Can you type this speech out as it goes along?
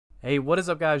Hey, what is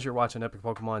up, guys? You're watching Epic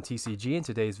Pokemon TCG. In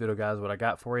today's video, guys, what I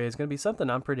got for you is going to be something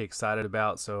I'm pretty excited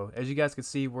about. So, as you guys can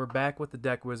see, we're back with the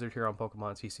deck wizard here on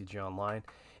Pokemon TCG Online.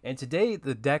 And today,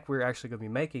 the deck we're actually going to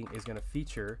be making is going to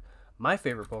feature my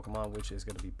favorite Pokemon, which is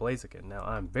going to be Blaziken. Now,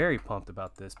 I'm very pumped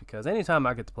about this because anytime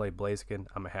I get to play Blaziken,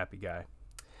 I'm a happy guy.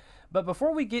 But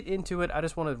before we get into it, I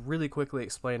just want to really quickly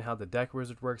explain how the deck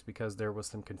wizard works because there was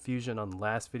some confusion on the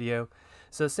last video.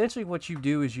 So essentially what you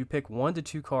do is you pick 1 to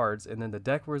 2 cards, and then the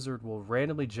deck wizard will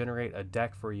randomly generate a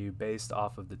deck for you based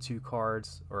off of the 2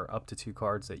 cards or up to 2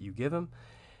 cards that you give him.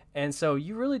 And so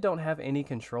you really don't have any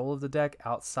control of the deck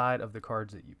outside of the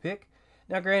cards that you pick.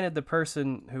 Now granted, the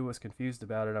person who was confused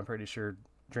about it, I'm pretty sure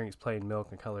drinks plain milk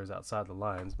and colors outside the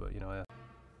lines, but you know.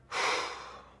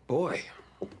 Boy.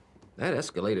 That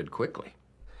escalated quickly.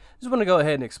 Just want to go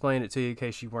ahead and explain it to you in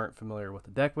case you weren't familiar with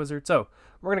the deck wizard. So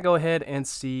we're going to go ahead and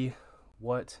see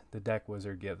what the deck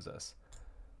wizard gives us.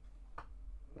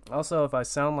 Also, if I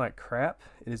sound like crap,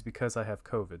 it is because I have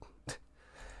COVID.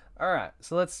 Alright,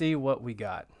 so let's see what we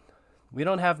got. We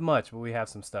don't have much, but we have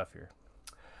some stuff here.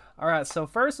 Alright, so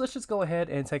first let's just go ahead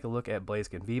and take a look at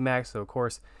Blaziken Vmax. So of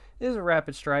course, it is a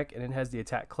rapid strike, and it has the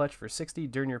attack clutch for 60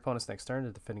 during your opponent's next turn.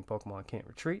 The defending Pokemon can't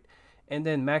retreat. And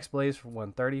then Max Blaze for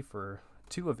 130 for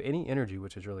 2 of any energy,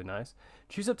 which is really nice.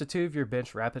 Choose up to 2 of your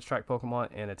bench Rapid Strike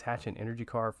Pokemon and attach an energy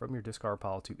card from your discard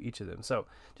pile to each of them. So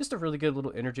just a really good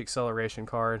little energy acceleration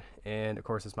card. And of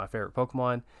course, it's my favorite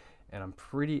Pokemon. And I'm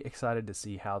pretty excited to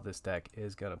see how this deck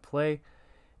is going to play.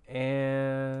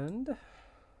 And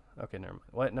okay, never mind.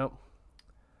 What? Nope.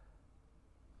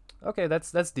 Okay,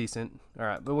 that's decent.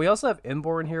 Alright, but we also have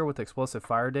Inborn here with Explosive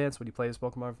Fire Dance. When you play this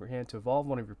Pokemon from your hand to evolve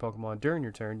one of your Pokemon during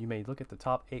your turn, you may look at the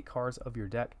top 8 cards of your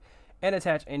deck and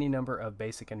attach any number of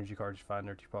basic energy cards you find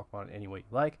to your Pokemon any way you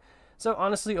like. So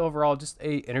honestly, overall, just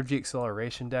a energy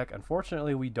acceleration deck.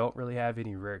 Unfortunately, we don't really have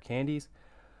any rare candies,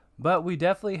 but we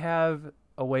definitely have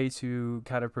a way to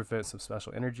kind of prevent some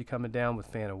special energy coming down with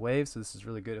Fan of Waves. So this is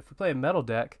really good. If we play a metal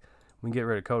deck, we can get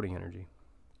rid of Coding Energy.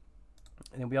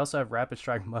 And then we also have Rapid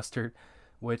Strike Mustard,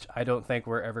 which I don't think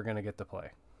we're ever going to get to play.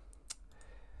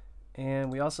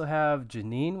 And we also have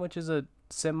Janine, which is a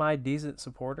semi-decent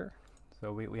supporter.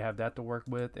 So we have that to work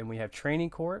with. And we have Training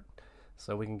Court,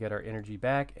 so we can get our energy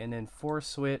back. And then Force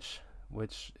Switch,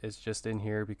 which is just in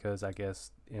here because I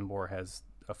guess Embor has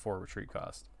a 4 retreat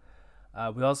cost.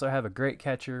 We also have a Great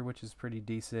Catcher, which is pretty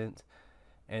decent.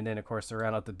 And then, of course, to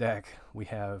round out the deck, we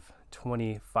have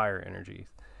 20 Fire Energies.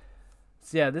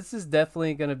 So yeah, this is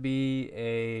definitely going to be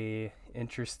a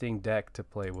interesting deck to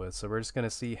play with. So we're just going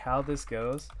to see how this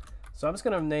goes. So I'm just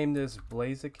going to name this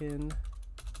Blaziken,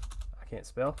 I can't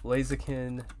spell,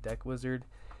 Blaziken Deck Wizard.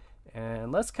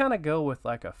 And let's kind of go with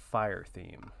like a fire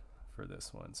theme for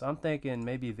this one. So I'm thinking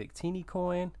maybe Victini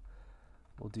Coin.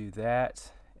 We'll do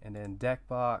that. And then Deck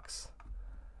Box.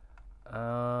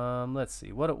 Let's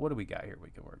see. What do we got here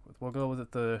we can work with? We'll go with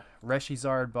the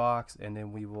Reshizard box, and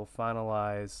then we will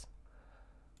finalize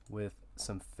with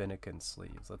some Finnegan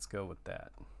sleeves. Let's go with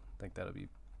that. I think that'll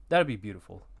be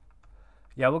beautiful.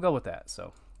 Yeah, we'll go with that.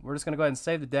 So we're just gonna go ahead and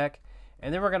save the deck,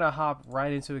 and then we're gonna hop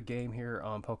right into a game here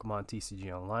on Pokemon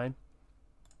TCG Online.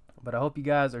 But I hope you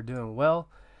guys are doing well,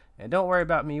 and don't worry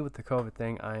about me with the COVID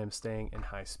thing. I am staying in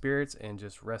high spirits and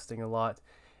just resting a lot,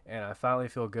 and I finally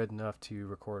feel good enough to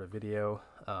record a video.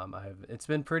 It's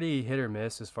been pretty hit or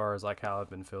miss as far as like how I've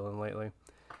been feeling lately.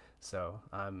 So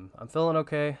I'm feeling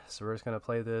okay. So we're just gonna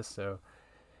play this. So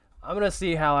I'm gonna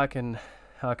see how I can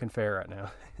fare right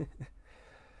now.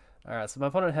 All right. So my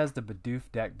opponent has the Bidoof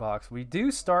deck box. We do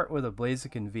start with a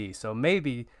Blaziken V. So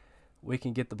maybe we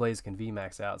can get the Blaziken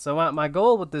Vmax out. So my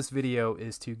goal with this video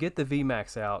is to get the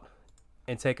Vmax out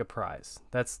and take a prize.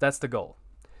 That's the goal.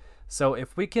 So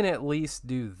if we can at least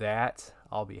do that,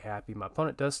 I'll be happy. My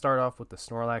opponent does start off with the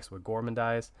Snorlax with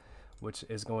Gormandize, which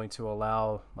is going to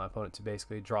allow my opponent to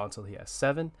basically draw until he has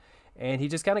 7. And he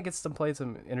just kind of gets to play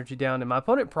some energy down. And my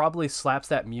opponent probably slaps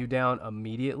that Mew down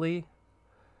immediately,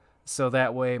 so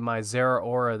that way my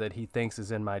Zeraora that he thinks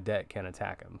is in my deck can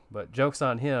attack him. But joke's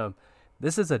on him.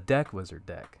 This is a deck wizard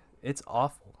deck. It's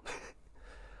awful.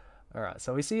 Alright,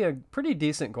 so we see a pretty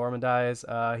decent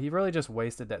Gormandize. He really just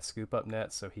wasted that scoop up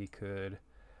net so he could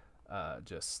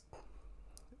just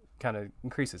kind of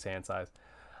increase his hand size.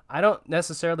 I don't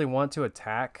necessarily want to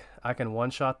attack. I can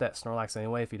one-shot that Snorlax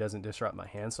anyway if he doesn't disrupt my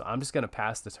hand. So I'm just going to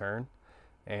pass the turn.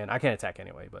 And I can't attack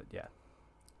anyway, but yeah.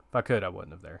 If I could, I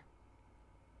wouldn't have there.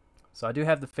 So I do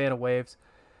have the Fan of Waves.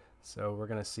 So we're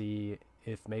going to see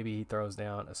if maybe he throws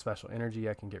down a special energy.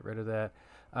 I can get rid of that.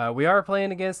 We are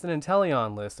playing against an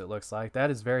Inteleon list, it looks like. That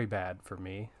is very bad for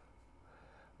me.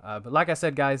 But like I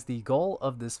said, guys, the goal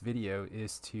of this video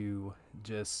is to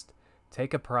just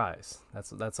Take a prize.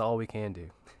 That's all we can do.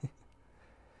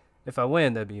 If I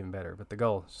win, that'd be even better, but the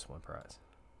goal is just one prize.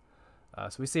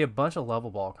 So we see a bunch of level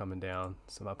ball coming down.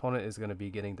 So my opponent is going to be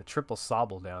getting the triple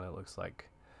sobble down, it looks like,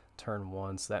 turn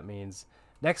 1. So that means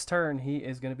next turn he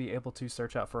is going to be able to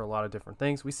search out for a lot of different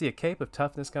things. We see a cape of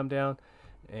toughness come down,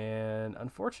 and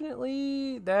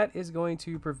unfortunately that is going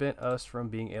to prevent us from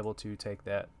being able to take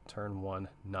that turn 1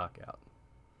 knockout,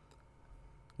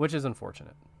 which is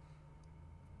unfortunate.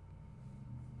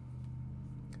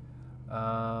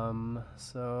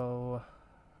 So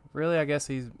really, I guess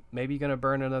he's maybe going to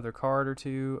burn another card or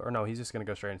two. Or no, he's just going to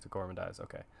go straight into Gorman dies.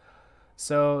 Okay.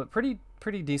 So pretty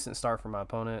decent start for my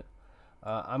opponent.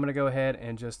 I'm going to go ahead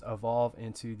and just evolve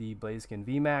into the Blaziken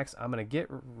Vmax. I'm going to get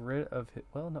rid of his,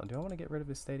 well, no, do I want to get rid of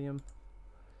his stadium?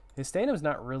 His stadium's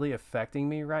not really affecting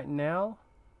me right now.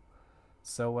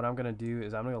 So what I'm going to do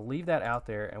is I'm going to leave that out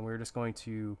there, and we're just going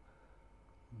to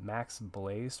max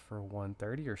Blaze for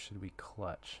 130, or should we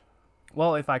clutch?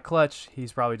 Well, if I clutch,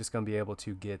 he's probably just going to be able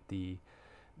to get the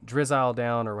Drizzle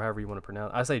down, or however you want to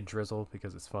pronounce it. I say Drizzle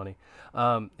because it's funny.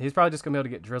 He's probably just going to be able to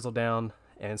get Drizzle down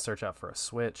and search out for a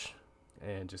switch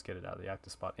and just get it out of the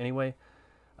active spot anyway.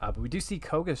 But we do see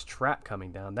Koga's Trap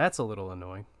coming down. That's a little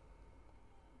annoying.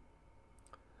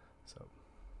 So,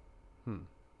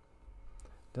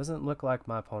 doesn't look like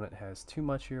my opponent has too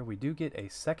much here. We do get a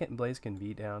second Blaziken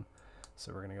V down.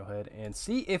 So we're going to go ahead and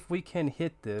see if we can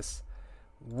hit this.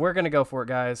 We're going to go for it,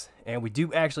 guys. And we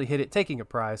do actually hit it, taking a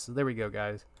prize. So there we go,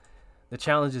 guys. The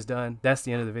challenge is done. That's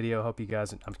the end of the video. Hope you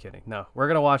guys... I'm kidding. No, we're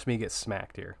going to watch me get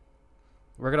smacked here.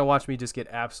 We're going to watch me just get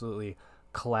absolutely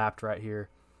clapped right here.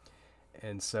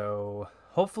 And so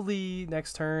hopefully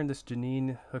next turn, this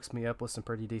Janine hooks me up with some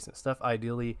pretty decent stuff.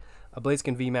 Ideally, a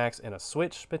Blaziken Vmax and a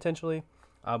switch, potentially.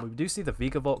 We do see the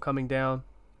Vikavolt coming down.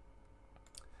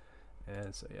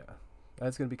 And so, yeah.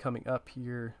 That's going to be coming up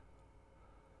here.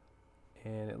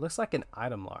 And it looks like an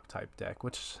item lock type deck,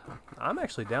 which I'm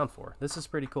actually down for. This is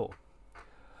pretty cool.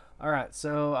 Alright,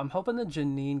 so I'm hoping the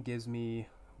Janine gives me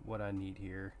what I need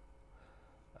here.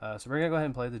 So we're going to go ahead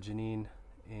and play the Janine.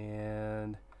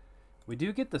 And we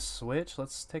do get the switch.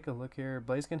 Let's take a look here.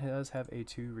 Blaziken does have a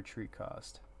 2 retreat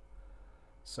cost.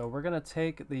 So we're going to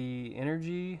take the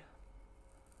energy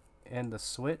and the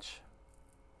switch.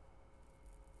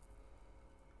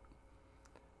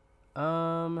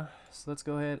 So let's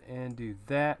go ahead and do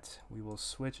that. We will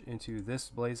switch into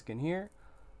this Blaziken here.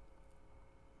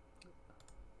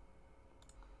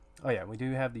 Oh yeah, we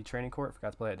do have the training court.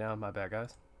 Forgot to play it down. My bad,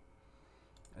 guys.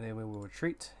 And then we will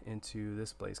retreat into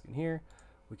this Blaziken here.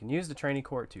 We can use the training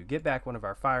court to get back one of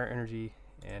our fire energy,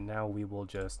 and now we will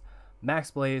just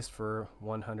max blaze for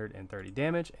 130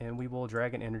 damage, and we will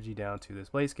drag an energy down to this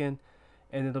Blaziken,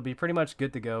 and it'll be pretty much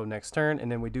good to go next turn.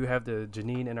 And then we do have the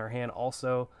Janine in our hand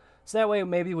also. So that way,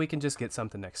 maybe we can just get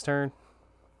something next turn.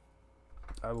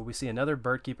 We see another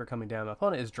Bird Keeper coming down. My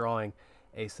opponent is drawing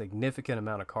a significant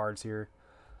amount of cards here.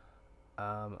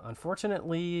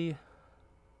 Unfortunately,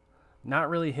 not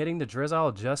really hitting the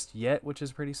Drizzle just yet, which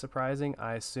is pretty surprising.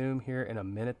 I assume here in a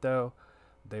minute, though,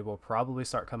 they will probably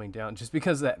start coming down just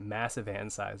because of that massive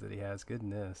hand size that he has.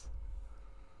 Goodness.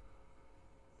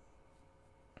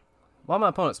 While my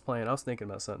opponent's playing, I was thinking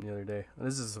about something the other day. And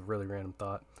this is a really random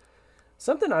thought.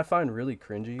 Something I find really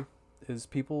cringy is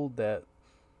people that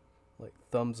like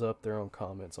thumbs up their own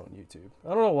comments on YouTube. I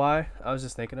don't know why. I was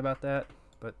just thinking about that,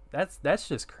 but that's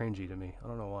just cringy to me. I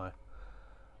don't know why.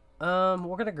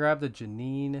 We're gonna grab the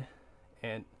Janine,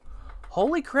 and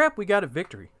holy crap, we got a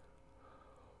victory.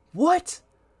 What?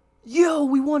 Yo,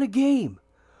 we won a game.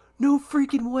 No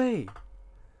freaking way.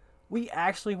 We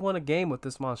actually won a game with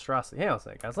this monstrosity. Hang on a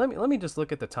second, guys. Let me just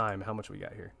look at the time. How much we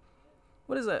got here?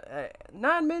 What is it?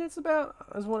 9 minutes about?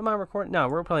 Is what am I recording? No,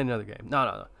 we're playing another game.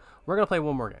 No. We're gonna play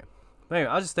one more game. Anyway,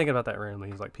 I was just thinking about that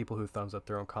randomly. He's like people who thumbs up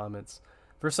their own comments.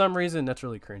 For some reason, that's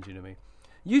really cringy to me.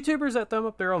 YouTubers that thumb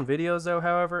up their own videos, though,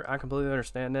 however, I completely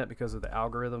understand that because of the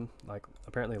algorithm. Like,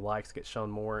 apparently likes get shown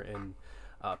more in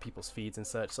people's feeds and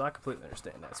such, so I completely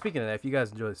understand that. Speaking of that, if you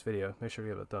guys enjoy this video, make sure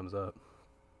you give it a thumbs up.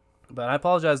 But I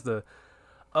apologize, the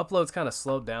upload's kind of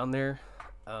slowed down there.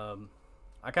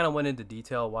 I kind of went into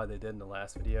detail why they did in the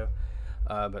last video,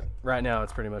 but right now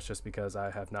it's pretty much just because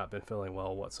I have not been feeling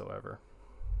well whatsoever.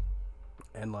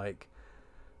 And like,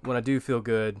 when I do feel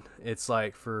good, it's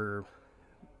like for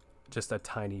just a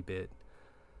tiny bit.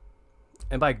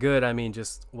 And by good, I mean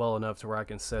just well enough to where I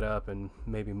can sit up and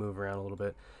maybe move around a little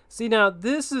bit. See, now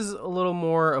this is a little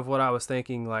more of what I was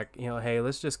thinking, like, you know, hey,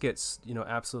 let's just get, you know,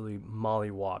 absolutely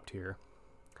mollywopped here.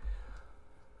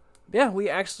 Yeah, we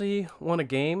actually won a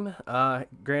game.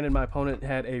 Granted, my opponent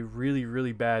had a really,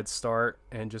 really bad start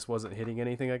and just wasn't hitting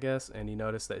anything, I guess. And he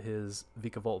noticed that his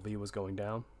Vikavolt V was going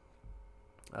down.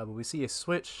 But we see a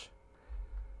switch.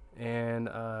 And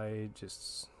I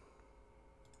just...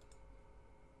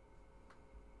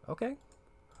 Okay.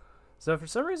 So for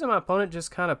some reason, my opponent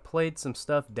just kind of played some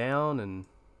stuff down. And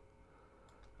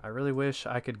I really wish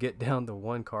I could get down to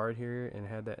one card here and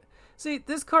had that... See,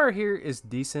 this card here is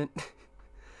decent.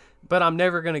 But I'm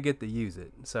never gonna get to use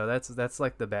it, so that's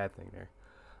like the bad thing there.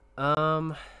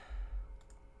 I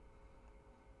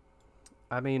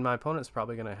mean, my opponent's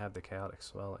probably gonna have the Chaotic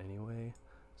Swell anyway,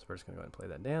 so we're just gonna go ahead and play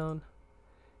that down,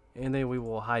 and then we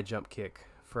will high jump kick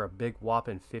for a big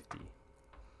whopping 50.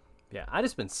 Yeah, I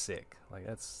just been sick. Like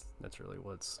that's really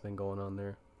what's been going on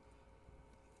there.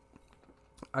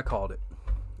 I called it.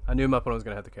 I knew my opponent was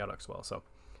gonna have the Chaotic Swell, so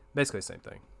basically the same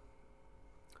thing.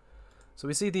 So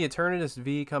we see the Eternatus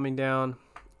V coming down,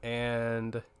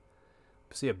 and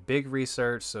see a big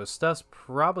research. So stuff's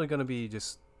probably going to be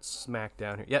just smacked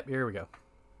down here. Yep, here we go.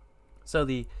 So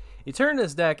the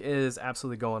Eternatus deck is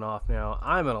absolutely going off now.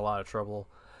 I'm in a lot of trouble.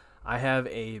 I have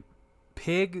a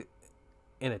pig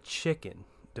and a chicken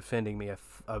defending me.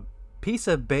 A piece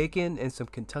of bacon and some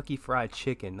Kentucky Fried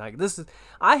Chicken. Like this is,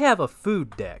 I have a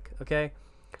food deck. Okay.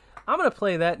 I'm going to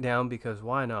play that down because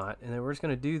why not? And then we're just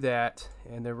going to do that.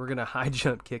 And then we're going to high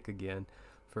jump kick again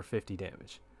for 50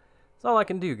 damage. That's all I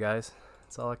can do, guys.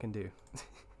 That's all I can do.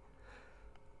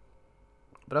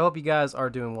 But I hope you guys are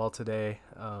doing well today.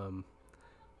 I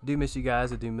do miss you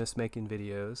guys. I do miss making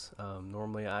videos.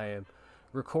 Normally I am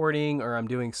recording or I'm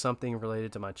doing something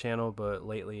related to my channel. But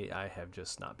lately I have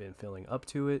just not been feeling up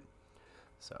to it.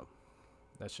 So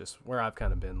that's just where I've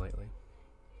kind of been lately.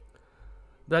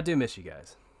 But I do miss you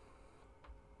guys.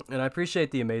 And I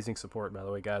appreciate the amazing support, by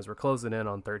the way, guys. We're closing in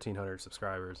on 1,300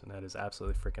 subscribers, and that is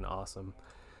absolutely freaking awesome.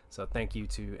 So thank you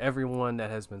to everyone that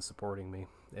has been supporting me.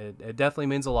 It definitely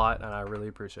means a lot, and I really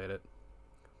appreciate it.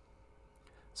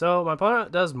 So my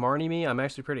opponent does Marnie me. I'm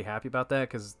actually pretty happy about that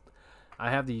because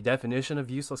I have the definition of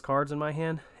useless cards in my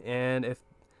hand. And if...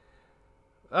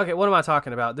 Okay, what am I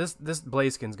talking about? This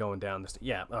Blaziken's going down.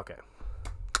 Yeah, okay.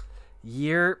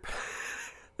 Yerp.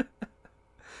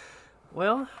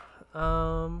 Well...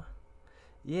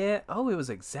 yeah. Oh, it was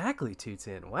exactly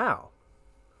 210. Wow.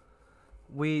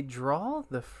 We draw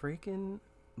the freaking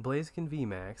Blaziken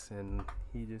Vmax, and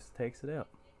he just takes it out.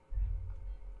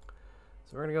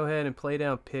 So we're gonna go ahead and play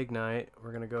down Pig Knight.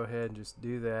 We're gonna go ahead and just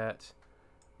do that.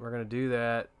 We're gonna do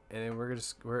that, and then we're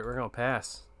gonna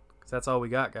pass, because that's all we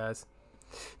got, guys.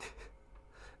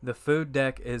 The food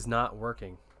deck is not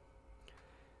working.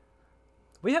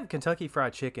 We have Kentucky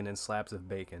Fried Chicken and slabs of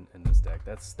bacon in this deck.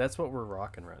 That's what we're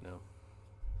rocking right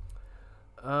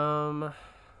now.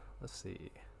 Let's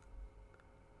see.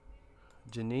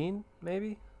 Janine,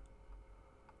 maybe?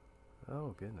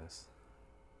 Oh, goodness.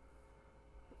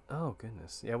 Oh,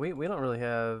 goodness. Yeah, we don't really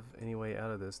have any way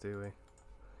out of this, do we?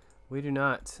 We do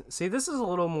not. See, this is a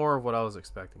little more of what I was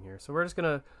expecting here. So we're just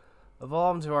going to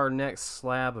evolve into our next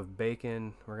slab of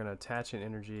bacon. We're going to attach an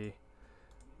energy.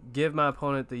 Give my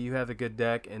opponent that you have a good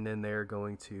deck, and then they're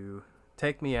going to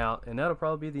take me out, and that'll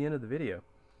probably be the end of the video.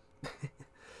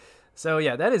 So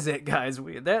yeah, that is it, guys.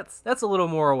 That's a little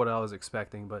more of what I was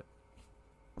expecting, but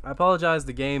I apologize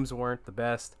the games weren't the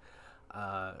best.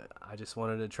 I just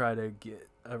wanted to try to get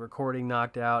a recording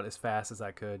knocked out as fast as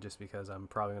I could, just because I'm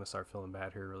probably going to start feeling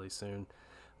bad here really soon.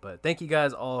 But thank you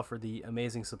guys all for the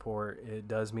amazing support. It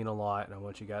does mean a lot, and I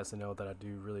want you guys to know that I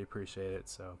do really appreciate it.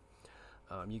 So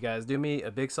you guys do me a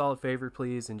big solid favor,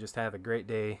 please, and just have a great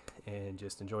day and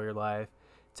just enjoy your life.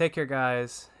 Take care,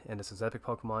 guys, and this is Epic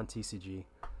Pokemon TCG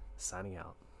signing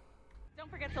out.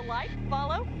 Don't forget to like,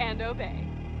 follow, and obey.